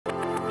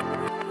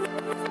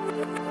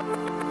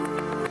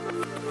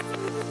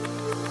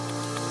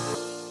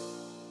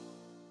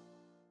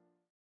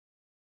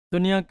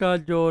दुनिया का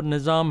जो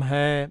निज़ाम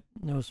है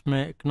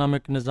उसमें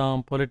इकनॉमिक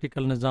निज़ाम,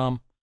 पॉलिटिकल निज़ाम,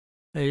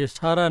 ये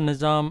सारा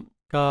निज़ाम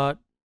का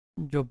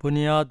जो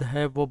बुनियाद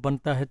है वो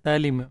बनता है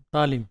तालीम।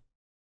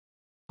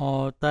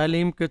 और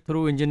तालीम के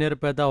थ्रू इंजीनियर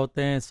पैदा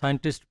होते हैं,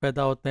 साइंटिस्ट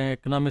पैदा होते हैं,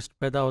 इकनॉमिस्ट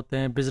पैदा होते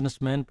हैं,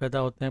 बिजनेसमैन पैदा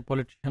होते हैं,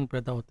 पॉलिटिशियन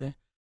पैदा होते हैं।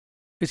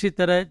 इसी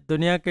तरह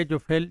दुनिया के जो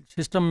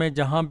सिस्टम में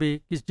जहाँ भी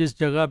जिस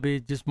जगह भी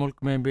जिस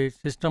मुल्क में भी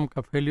सिस्टम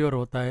का फेलियर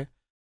होता है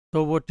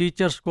तो वो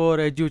टीचर्स को और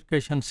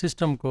एजुकेशन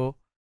सिस्टम को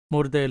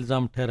मुर्द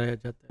इल्ज़ाम ठहराया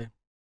जाता है।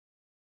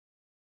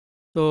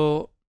 तो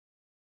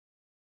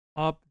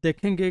आप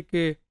देखेंगे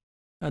कि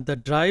the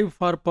drive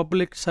for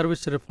public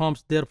service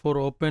reforms therefore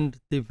opened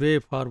the way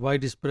for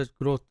wide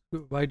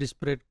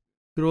spread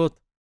growth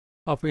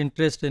of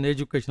interest in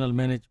educational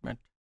management.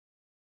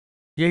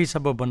 यही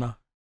सबब बना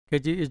कि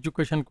जी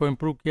एजुकेशन को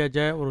इम्प्रूव किया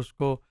जाए और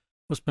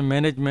उसमें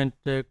मैनेजमेंट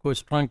को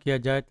स्ट्रांग किया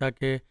जाए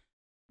ताकि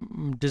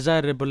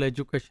डिज़ायरेबल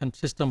एजुकेशन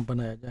सिस्टम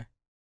बनाया जाए।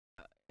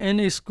 In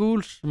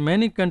schools,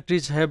 many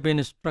countries have been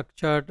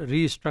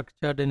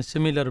restructured in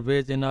similar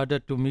ways in order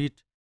to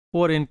meet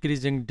or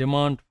increasing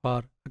demand for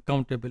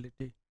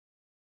accountability.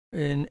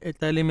 इन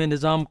तालीमी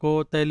निज़ाम को,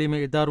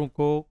 तालीमी इदारों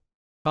को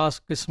ख़ास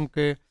किस्म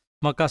के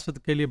मकासद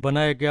के लिए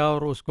बनाया गया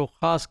और उसको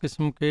ख़ास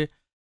किस्म के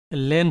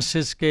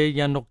लेंसेज के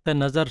या नुक्ते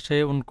नज़र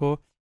से उनको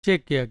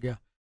चेक किया गया,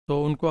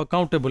 तो उनको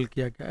अकाउंटेबल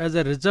किया गया। As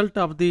a result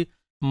of the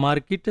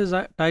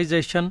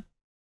marketisation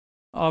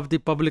of the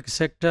public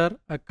sector,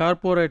 a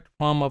corporate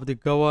form of the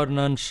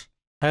governance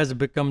has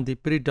become the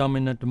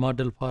predominant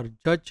model for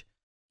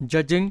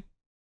judging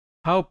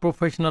how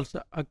professionals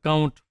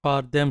account for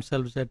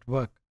themselves at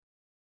work.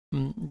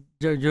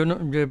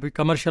 जो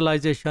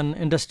commercialisation,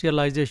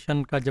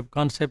 industrialisation का जब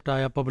concept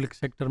आया public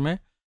sector में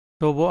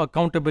तो वो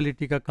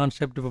accountability का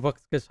concept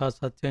वक्त के साथ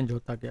साथ चेंज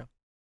होता गया।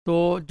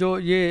 तो जो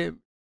ये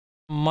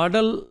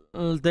मॉडल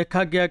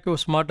देखा गया कि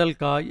उस मॉडल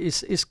का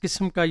इस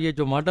किस्म का ये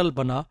जो मॉडल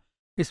बना,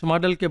 इस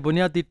मॉडल के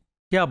बुनियादी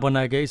क्या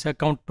बनाया गया, इस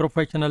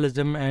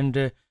प्रोफेशनलिज्म एंड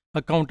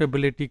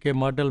अकाउंटेबिलिटी के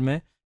मॉडल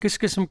में किस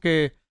किस्म के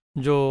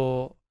जो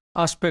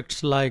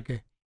एस्पेक्ट्स लाए गए,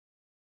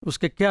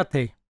 उसके क्या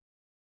थे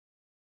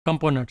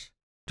components?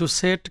 To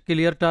set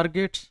clear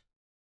targets,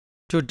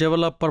 to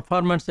develop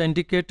performance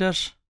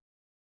indicators,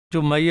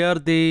 to measure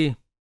the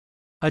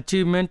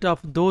achievement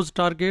of those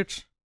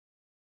targets,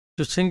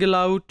 to single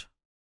out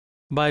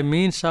by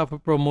means of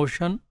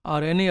promotion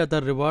और any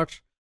other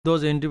rewards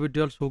those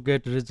individuals who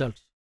get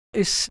results.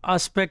 इस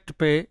aspect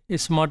पे,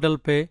 इस model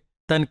पे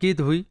तनकीद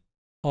हुई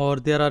और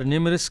there are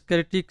numerous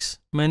critics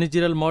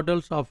managerial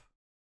modes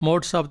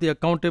of the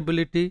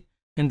accountability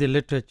in the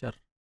literature.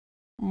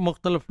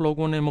 मुख्तलिफ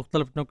लोगों ने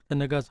मुख्तलिफ नुक्ते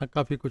निगाह से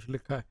काफ़ी कुछ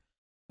लिखा है,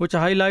 विच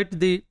highlight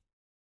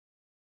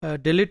the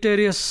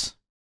डिलीटेरियस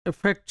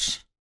effects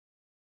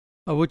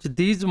which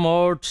these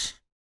modes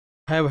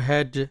have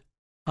had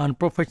on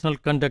professional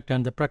conduct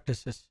and the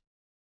practices.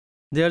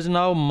 There is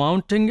now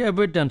mounting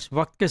evidence,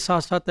 वक्त के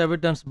साथ साथ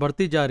एविडेंस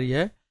बढ़ती जा रही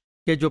है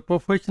कि जो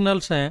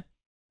प्रोफेशनल्स हैं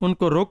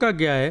उनको रोका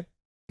गया है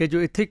कि जो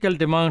इथिकल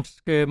डिमांड्स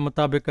के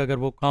मुताबिक अगर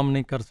वो काम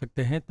नहीं कर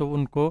सकते हैं तो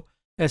उनको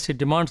ऐसी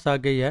डिमांड्स आ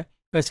गई है,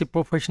 ऐसी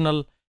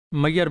प्रोफेशनल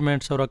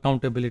मेजरमेंट्स और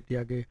अकाउंटेबिलिटी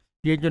आ गई।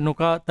 ये जो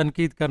नुका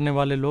तनकीद करने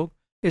वाले लोग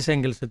इस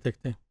एंगल से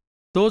देखते हैं।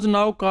 Those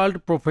now called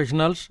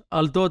professionals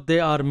although they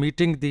are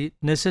meeting the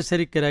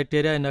necessary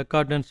criteria in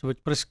accordance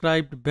with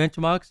prescribed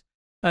benchmarks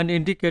and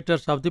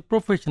indicators of the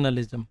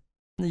professionalism।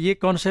 ये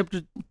कॉन्सेप्ट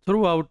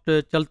थ्रू आउट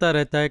चलता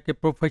रहता है कि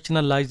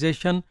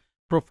professionalisation,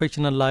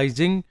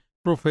 professionalizing,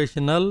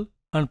 professional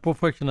and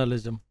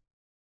professionalism,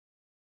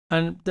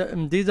 and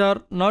these are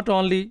not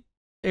only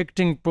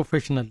acting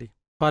professionally.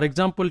 For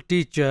example,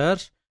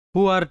 teachers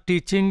who are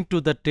teaching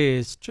to the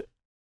test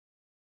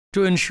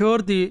to ensure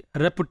the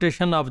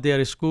reputation of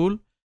their school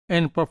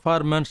and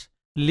performance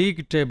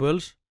league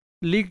tables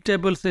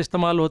से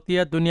इस्तेमाल होती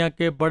है दुनिया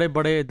के बड़े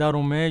बड़े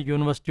इदारों में,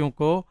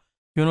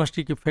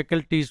 यूनिवर्सिटी की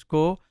फैकल्टीज़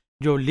को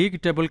जो लीग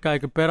टेबल का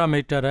एक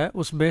पैरामीटर है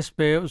उस बेस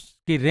पे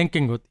उसकी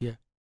रैंकिंग होती है।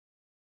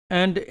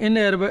 and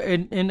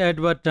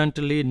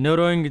inadvertently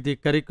narrowing the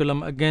curriculum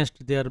against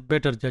their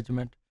better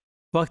judgment।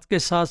 वक्त के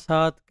साथ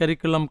साथ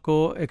करिकुलम को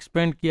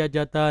एक्सपेंड किया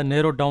जाता है,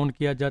 नैरो डाउन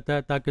किया जाता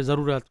है ताकि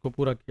ज़रूरत को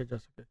पूरा किया जा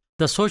सके।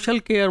 The social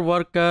care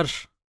workers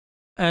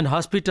and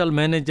hospital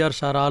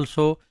managers are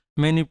also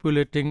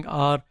manipulating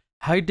और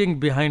hiding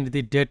behind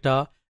the data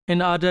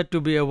in order to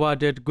be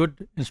awarded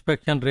good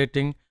inspection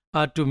rating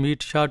और to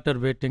meet shorter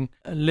waiting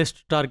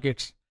list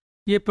targets.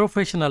 ये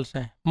प्रोफेशनल्स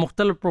हैं,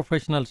 मुख्तलिफ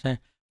प्रोफेशनल्स हैं,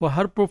 वो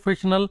हर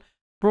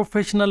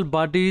प्रोफेशनल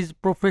बॉडीज़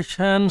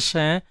प्रोफेशंस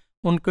हैं,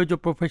 उनको जो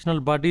प्रोफेशनल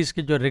बॉडीज़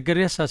की जो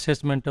रिगरियस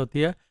असेसमेंट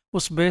होती है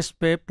उस बेस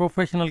पे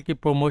प्रोफेशनल की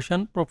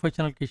प्रमोशन,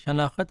 प्रोफेशनल की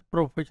शनाख्त,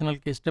 प्रोफेशनल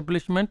की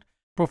इस्टेब्लिशमेंट,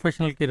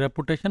 प्रोफेशनल की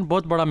रेपुटेशन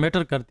बहुत बड़ा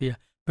मैटर करती है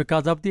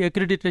because of the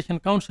accreditation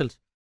councils.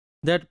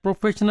 That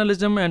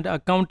professionalism and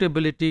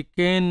accountability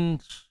can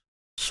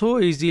so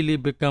easily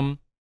become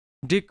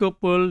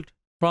decoupled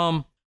from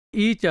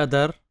each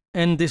other,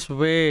 and this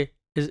way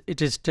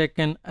it is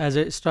taken as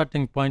a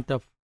starting point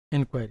of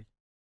inquiry.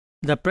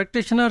 The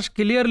practitioners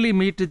clearly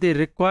meet the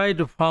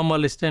required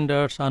formal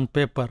standards on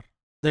paper,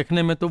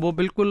 देखने में तो वो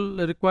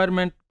बिल्कुल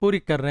requirement पूरी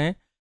कर रहे हैं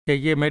कि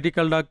ये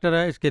मेडिकल डॉक्टर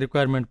है, इसकी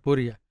रिक्वायरमेंट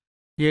पूरी है,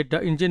 ये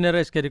इंजीनियर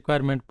है, इसकी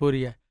रिक्वायरमेंट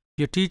पूरी है,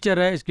 ये टीचर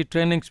है, इसकी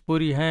ट्रेनिंग्स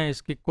पूरी हैं,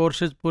 इसके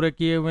कोर्सेज पूरे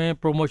किए हुए हैं,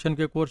 प्रमोशन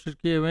के कोर्सेज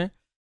किए हुए हैं,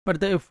 but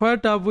the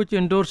effort of which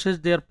endorses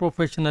there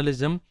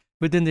professionalism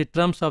with in the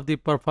terms of the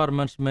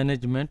performance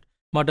management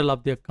model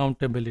of the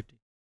accountability,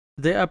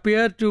 they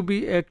appear to be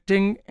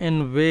acting in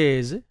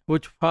ways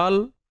which fall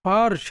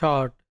far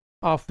short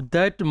of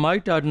that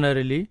might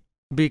ordinarily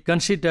be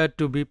considered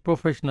to be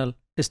professional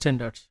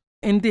standards.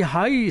 In the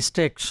high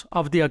stakes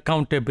of the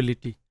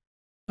accountability,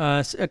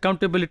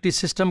 accountability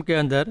system के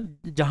अंदर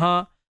जहाँ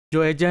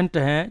जो agent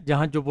हैं,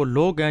 जहाँ जो वो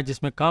लोग हैं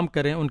जिसमें काम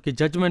करें, उनकी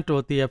जजमेंट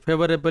होती है,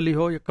 फेवरेबली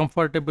हो या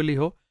कंफर्टेबली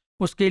हो,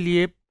 उसके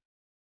लिए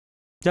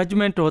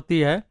जजमेंट होती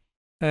है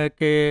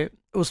कि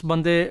उस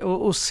बंदे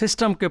उस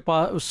सिस्टम के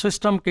पास, उस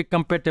सिस्टम के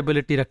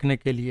कंपेटेबिलिटी रखने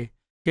के लिए,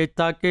 कि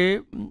ताकि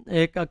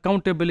एक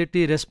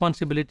अकाउंटेबिलिटी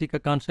रिस्पॉन्सिबिलिटी का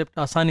कॉन्सेप्ट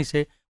आसानी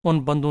से उन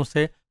बंदों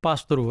से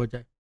पास थ्रू हो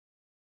जाए.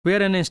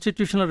 Where an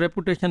institutional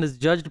reputation is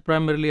judged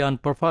primarily on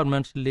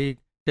performance league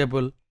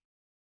table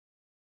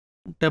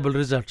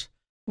results.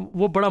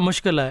 वो बड़ा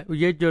मुश्किल है.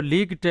 ये जो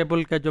लीग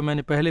टेबल का जो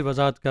मैंने पहले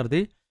वजाहत कर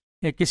दी,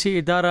 किसी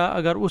इदारा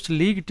अगर उस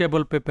लीग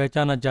टेबल पे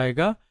पहचाना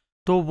जाएगा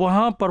तो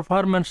वहाँ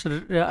परफॉर्मेंस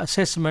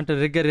असेसमेंट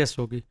रिगरस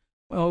होगी,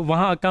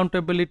 वहाँ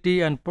अकाउंटेबिलिटी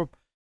एंड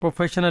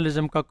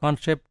प्रोफेशनलिज्म का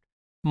कॉन्सेप्ट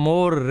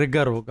मोर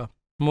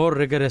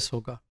रिगरस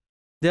होगा.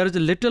 There is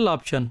little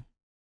option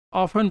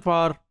often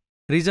for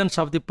regions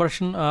of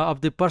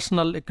the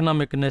personal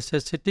economic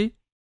necessity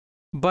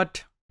but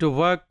to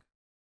work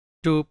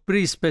to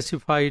pre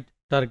specified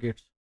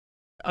targets.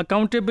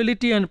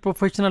 Accountability and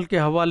professional के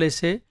हवाले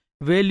से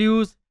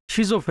वैल्यूज़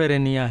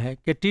शिज़ोफ्रेनिया है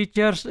कि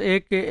teachers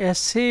एक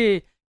ऐसे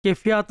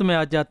कैफियत में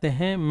आ जाते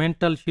हैं,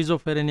 मेंटल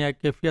शिज़ोफ्रेनिया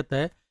कैफियत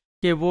है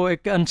कि वो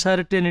एक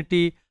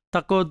अनसर्टेनिटी,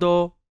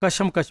 तकोदो,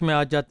 कशमकश में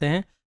आ जाते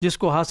हैं,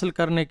 जिसको हासिल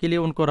करने के लिए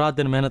उनको रात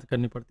दिन मेहनत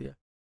करनी पड़ती है.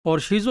 और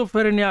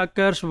schizophrenia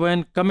occurs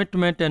when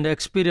commitment and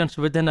experience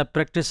with in a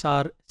practice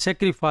are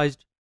sacrificed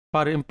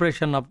for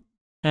impression of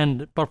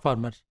and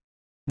performance.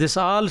 This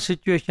all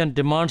situation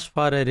demands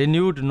for a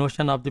renewed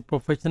notion of the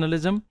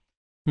professionalism,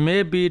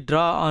 may be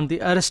draw on the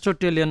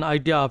Aristotelian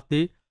idea of the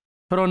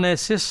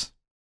phronesis,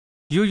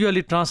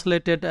 usually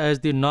translated as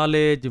the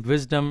knowledge,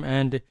 wisdom,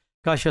 and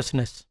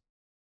cautiousness.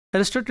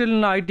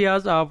 Aristotelian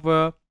ideas of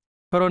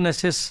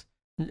phronesis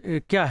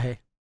क्या है?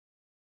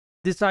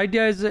 This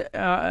idea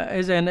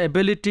is an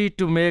ability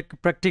to make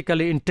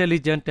practically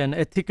intelligent and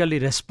ethically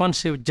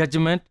responsive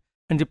judgment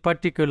in the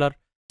particular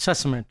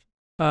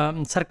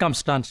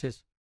circumstances.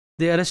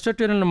 The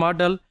Aristotelian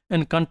model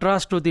in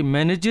contrast to the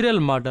managerial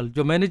model,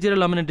 जो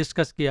managerial हमने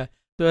discuss किया,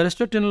 तो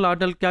Aristotelian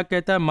model क्या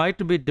कहता है?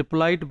 Might be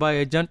deployed by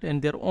agent in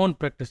their own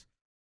practice.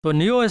 तो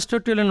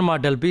Neo-Aristotelian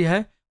model भी है,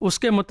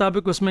 उसके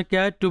मुताबिक उसमें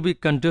क्या है? To be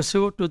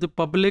conducive to the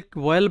public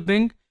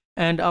well-being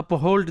and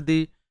uphold the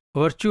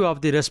virtue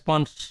of the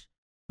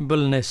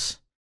responsibleness,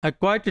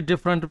 quite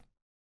different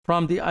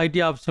from the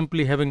idea of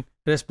simply having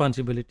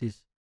responsibilities.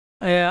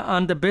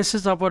 On the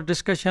basis of our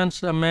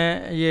discussions,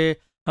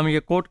 हम ये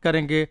coat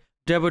करेंगे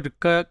डेविड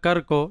कर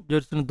को, जो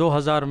सन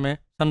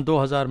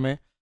 2000 में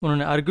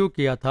उन्होंने argue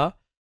किया था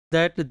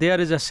that there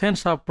is a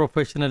sense of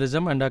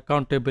professionalism and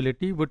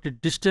accountability which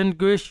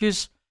distinguishes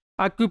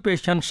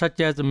occupations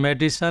such as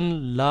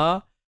medicine,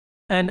 law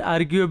and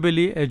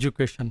arguably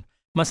education.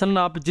 मसलन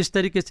आप जिस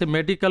तरीके से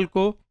मेडिकल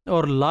को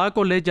और लॉ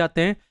को ले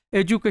जाते हैं,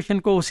 एजुकेशन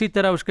को उसी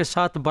तरह उसके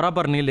साथ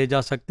बराबर नहीं ले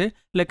जा सकते,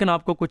 लेकिन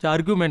आपको कुछ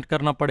आर्ग्यूमेंट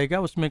करना पड़ेगा,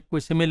 उसमें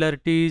कोई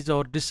सिमिलरिटीज़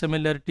और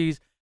डिससिमिलरिटीज़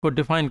को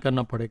डिफाइन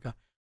करना पड़ेगा.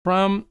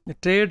 From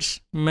trades,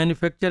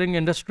 manufacturing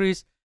industries,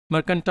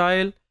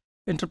 mercantile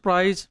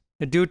enterprise,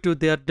 due to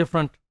their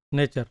different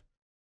nature.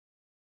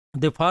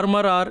 The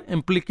former are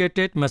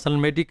implicated, مثلا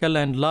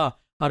medical and law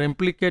are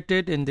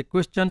implicated in the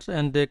questions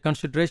and the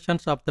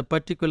considerations of the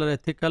particular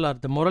ethical or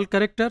the moral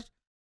characters,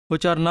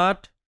 which are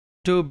not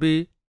to be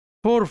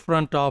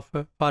forefront of,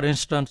 for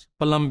instance,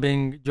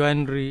 plumbing,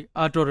 joinery,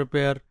 auto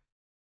repair,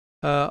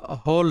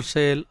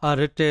 wholesale or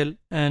retail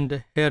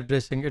and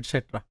hairdressing,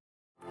 etc.